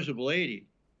 it's because of laity.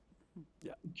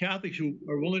 Yeah. Catholics who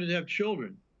are willing to have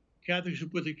children, Catholics who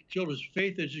put the children's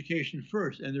faith education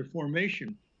first and their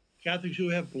formation, Catholics who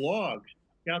have blogs,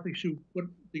 Catholics who put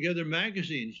together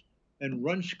magazines and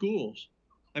run schools.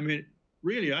 I mean,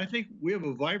 really, I think we have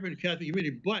a vibrant Catholic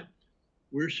community, but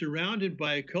we're surrounded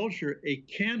by a culture, a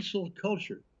cancel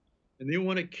culture, and they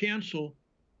want to cancel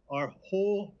our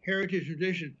whole heritage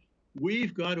tradition.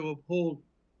 We've got to uphold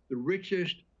the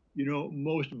richest, you know,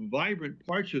 most vibrant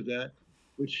parts of that,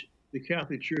 which the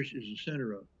Catholic Church is the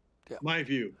center of. Yeah. My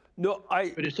view. No,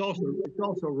 but it's also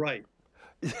right.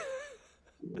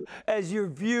 As your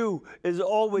view is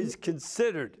always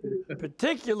considered,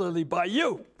 particularly by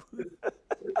you.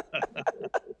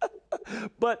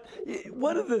 But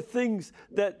one of the things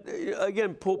that,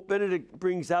 again, Pope Benedict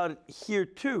brings out here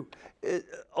too,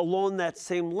 along that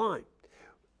same line,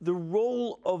 the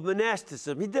role of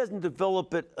monasticism. He doesn't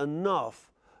develop it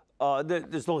enough.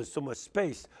 There's only so much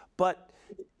space. But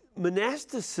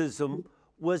monasticism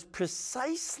was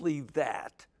precisely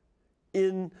that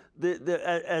in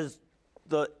as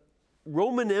the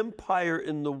Roman Empire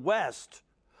in the West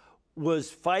was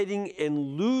fighting and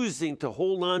losing to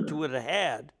hold on to what it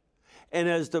had. And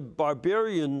as the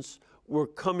barbarians were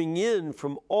coming in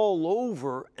from all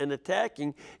over and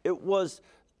attacking, it was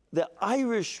the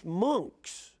Irish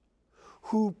monks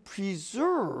who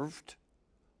preserved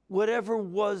whatever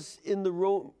was in the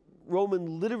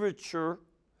Roman literature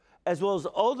as well as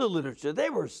other literature. They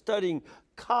were studying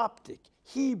Coptic,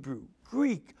 Hebrew,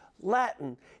 Greek,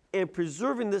 Latin, and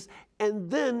preserving this,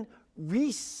 and then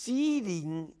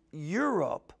reseeding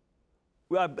Europe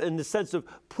in the sense of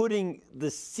putting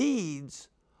the seeds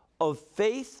of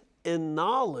faith and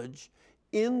knowledge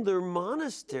in their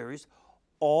monasteries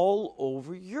all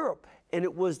over Europe. And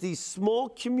it was these small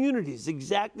communities,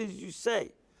 exactly as you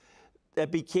say,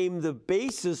 that became the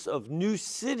basis of new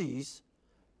cities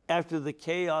after the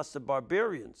chaos of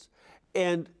barbarians.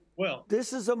 And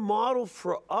this is a model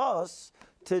for us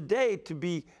today to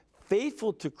be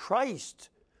faithful to Christ,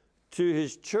 to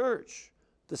his church,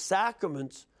 the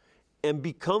sacraments, and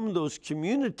become those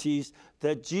communities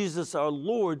that Jesus our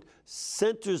Lord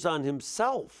centers on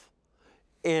himself.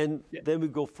 And then we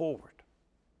go forward.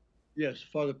 Yes,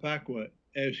 Father Pacwa,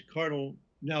 as Cardinal,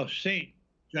 now Saint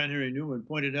John Henry Newman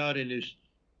pointed out in his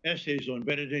essays on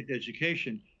Benedict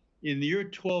education, in the year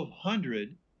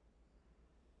 1200,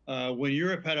 when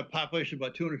Europe had a population of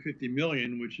about 250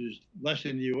 million, which is less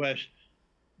than the US,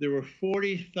 there were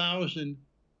 40,000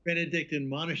 Benedictine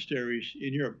monasteries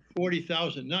in Europe.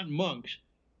 40,000, not monks,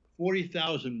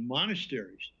 40,000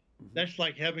 monasteries. Mm-hmm. That's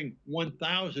like having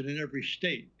 1,000 in every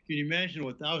state. Can you imagine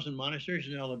 1,000 monasteries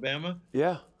in Alabama?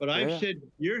 Yeah. But I've said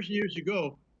years and years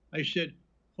ago, I said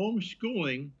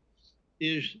homeschooling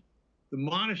is the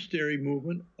monastery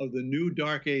movement of the new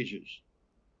Dark Ages.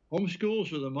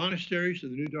 Homeschools are the monasteries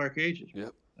of the new Dark Ages.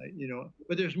 Yep. You know,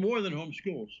 but there's more than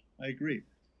homeschools. I agree.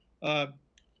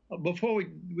 Before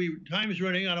time is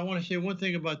running out, I want to say one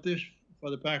thing about this,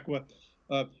 Father Pacqua.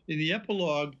 In the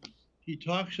epilogue, he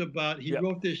talks about, he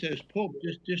wrote this as Pope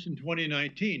just in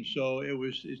 2019, so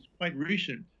it's quite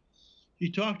recent.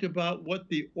 He talked about what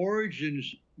the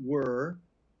origins were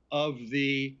of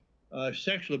the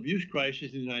sexual abuse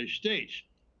crisis in the United States.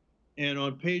 And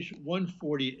on page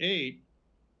 148,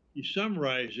 he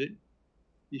summarized it.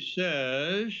 He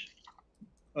says,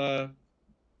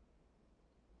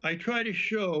 I try to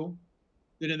show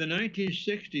that in the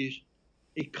 1960s,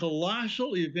 a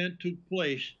colossal event took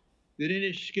place that in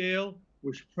its scale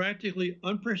was practically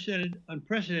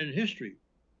unprecedented history.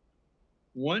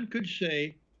 One could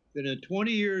say that in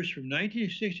 20 years from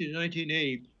 1960 to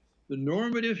 1980, the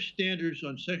normative standards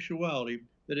on sexuality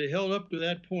that had held up to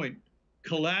that point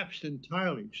collapsed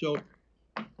entirely. So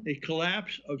a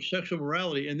collapse of sexual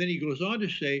morality. And then he goes on to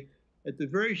say, at the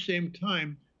very same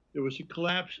time, there was a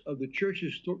collapse of the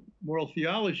church's moral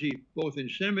theology, both in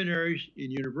seminaries,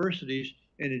 in universities,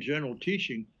 and in general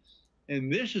teaching.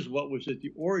 And this is what was at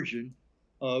the origin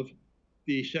of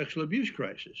the sexual abuse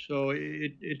crisis. So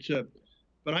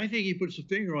but I think he puts the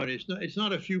finger on it. It's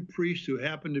not a few priests who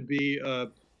happen to be,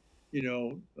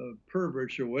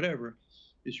 perverts or whatever.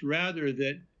 It's rather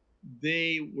that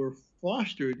they were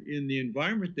fostered in the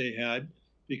environment they had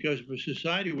because of a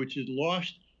society which has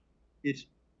lost its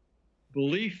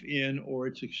belief in or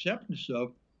its acceptance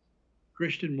of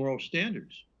Christian moral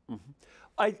standards. Mm-hmm.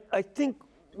 I think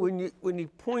when he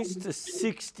points to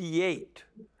 68,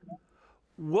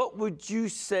 what would you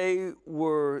say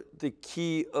were the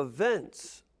key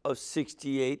events of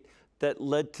 68 that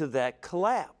led to that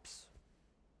collapse?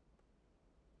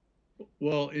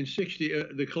 Well, in 60,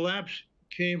 the collapse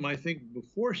came, I think,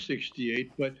 before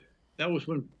 68, but that was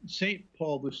when St.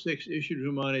 Paul VI issued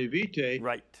Humanae Vitae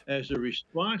as a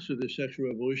response to the sexual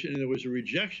revolution, and there was a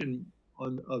rejection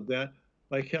of that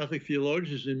by Catholic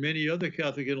theologians and many other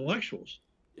Catholic intellectuals.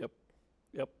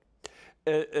 Yep.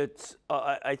 It's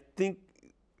I think,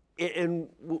 and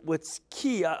what's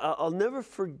key, I'll never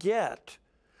forget,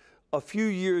 a few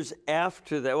years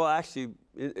after that. Well, actually,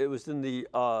 it was in the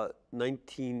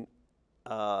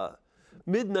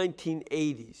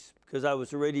mid-1980s, because I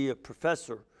was already a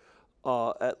professor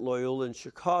at Loyola in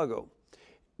Chicago,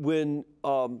 when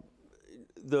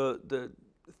the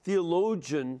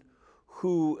theologian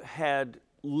who had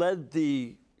led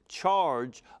the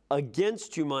charge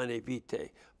against Humanae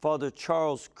Vitae, Father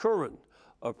Charles Curran,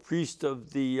 a priest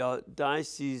of the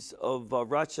Diocese of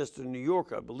Rochester, New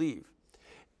York, I believe.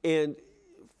 And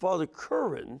Father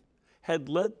Curran had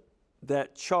led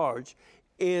that charge,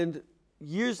 and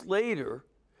years later,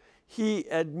 he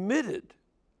admitted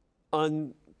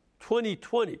on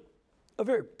 2020, a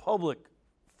very public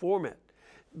format,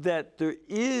 that there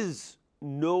is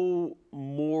no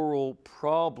moral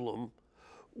problem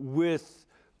with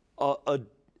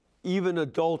even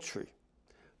adultery,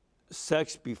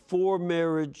 sex before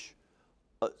marriage,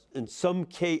 in some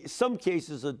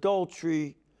cases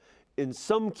adultery, in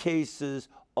some cases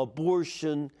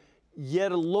abortion,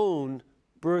 yet alone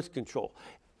birth control.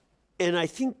 And I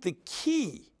think the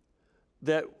key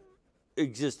that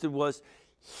existed was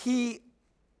he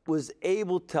was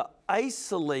able to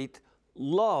isolate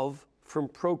love from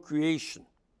procreation.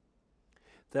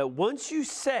 That once you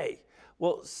say,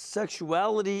 well,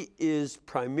 sexuality is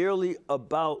primarily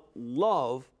about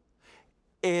love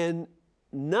and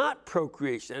not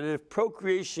procreation, and if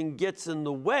procreation gets in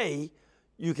the way,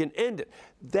 you can end it.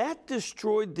 That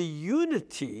destroyed the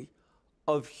unity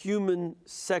of human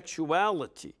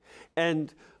sexuality.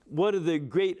 And one of the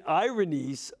great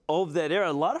ironies of that era,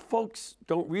 a lot of folks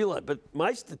don't realize, but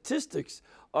my statistics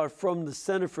are from the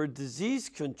Center for Disease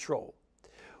Control.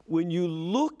 When you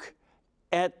look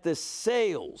at the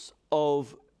sales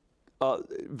of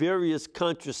various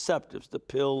contraceptives, the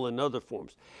pill and other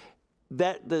forms,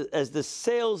 as the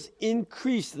sales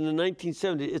increased in the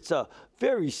 1970s, it's a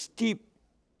very steep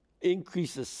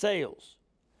increase of sales.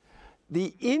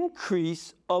 The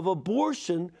increase of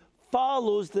abortion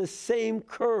follows the same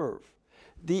curve.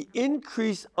 The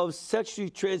increase of sexually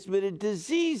transmitted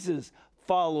diseases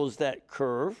follows that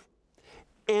curve.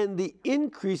 And the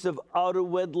increase of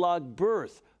out-of-wedlock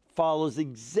birth follows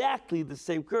exactly the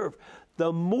same curve.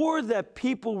 The more that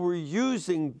people were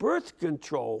using birth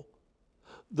control,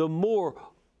 the more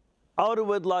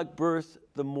out-of-wedlock birth,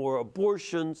 the more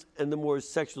abortions, and the more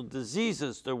sexual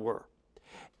diseases there were.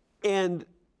 And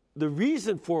the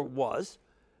reason for it was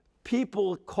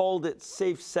people called it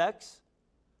safe sex,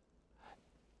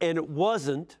 and it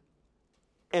wasn't,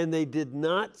 and they did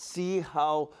not see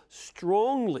how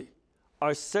strongly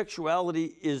our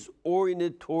sexuality is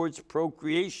oriented towards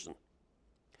procreation.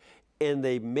 And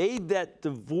they made that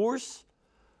divorce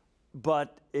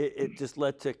but it just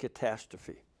led to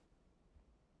catastrophe.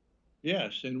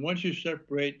 Yes, and once you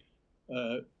separate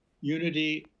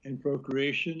unity and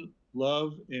procreation,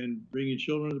 love and bringing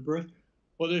children to birth,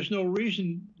 well, there's no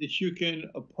reason that you can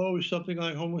oppose something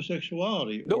like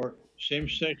homosexuality or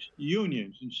same-sex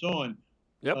unions and so on,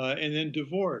 and then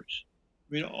divorce.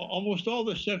 I mean, almost all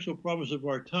the sexual problems of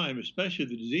our time, especially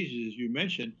the diseases, as you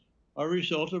mentioned, are a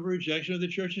result of a rejection of the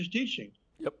church's teaching.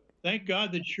 Yep. Thank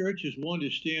God the church is willing to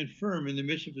stand firm in the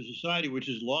midst of a society which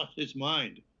has lost its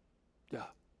mind. Yeah,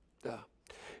 yeah.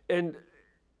 And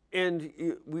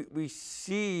we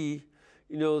see,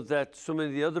 you know, that so many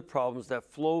of the other problems that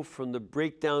flow from the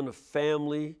breakdown of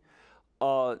family.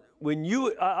 I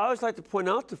always like to point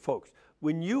out to folks,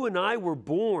 when you and I were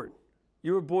born,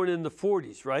 you were born in the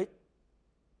 40s, right?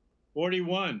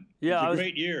 41. Yeah, it was a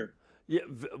great year. Yeah,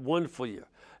 wonderful year.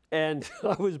 And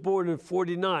I was born in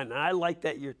 49, and I like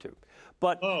that year too.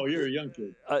 But oh, you're a young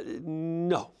kid.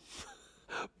 No.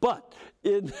 But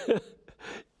in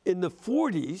the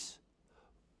 40s,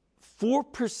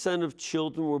 4% of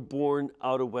children were born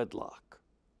out of wedlock.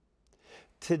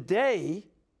 Today,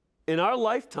 in our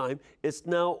lifetime, it's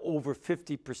now over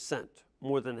 50%,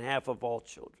 more than half of all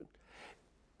children.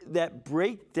 That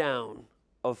breakdown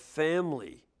of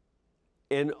family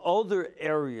and other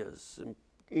areas and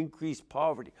increased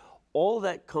poverty, all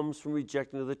that comes from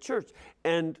rejection of the church.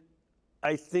 And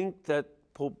I think that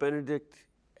Pope Benedict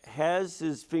has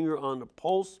his finger on the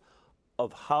pulse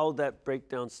of how that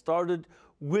breakdown started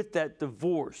with that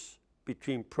divorce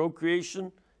between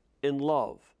procreation and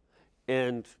love.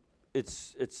 And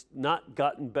it's not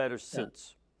gotten better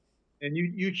since. And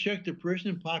you check the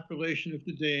prison population of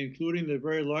today, including the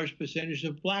very large percentage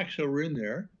of blacks who are in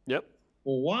there. Yep.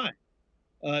 Well, why?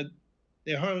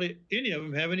 They hardly any of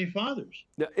them have any fathers.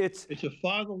 Now, it's a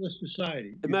fatherless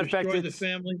society. As a matter of fact, the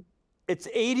family. It's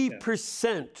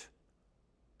 80%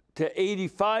 to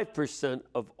 85%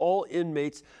 of all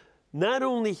inmates, not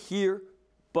only here,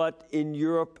 but in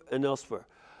Europe and elsewhere.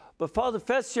 But Father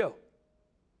Fessio,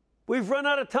 we've run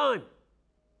out of time.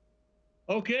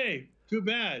 Okay, too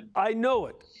bad. I know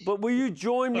it, but will you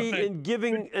join me in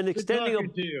giving and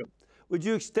extending would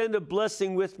you extend a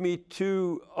blessing with me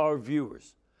to our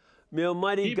viewers? May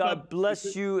Almighty God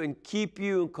bless you and keep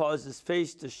you and cause his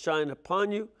face to shine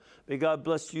upon you. May God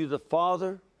bless you, the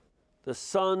Father, the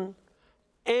Son,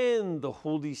 and the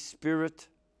Holy Spirit.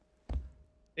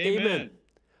 Amen.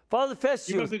 Father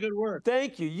Fessio, keep up the good work.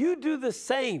 Thank you. You do the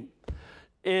same.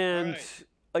 And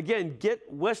again, get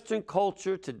Western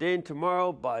Culture Today and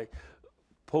Tomorrow by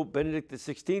Pope Benedict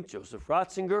XVI, Joseph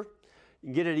Ratzinger. You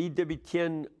can get it at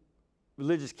EWTN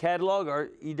Religious Catalog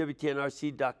or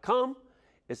EWTNRC.com.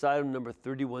 It's item number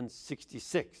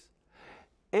 3166.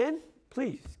 And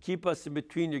please keep us in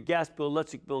between your gas bill,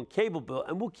 electric bill, and cable bill,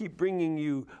 and we'll keep bringing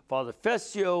you Father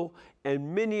Fessio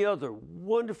and many other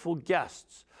wonderful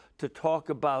guests to talk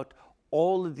about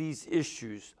all of these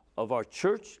issues of our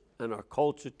church and our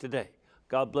culture today.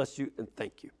 God bless you and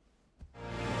thank you.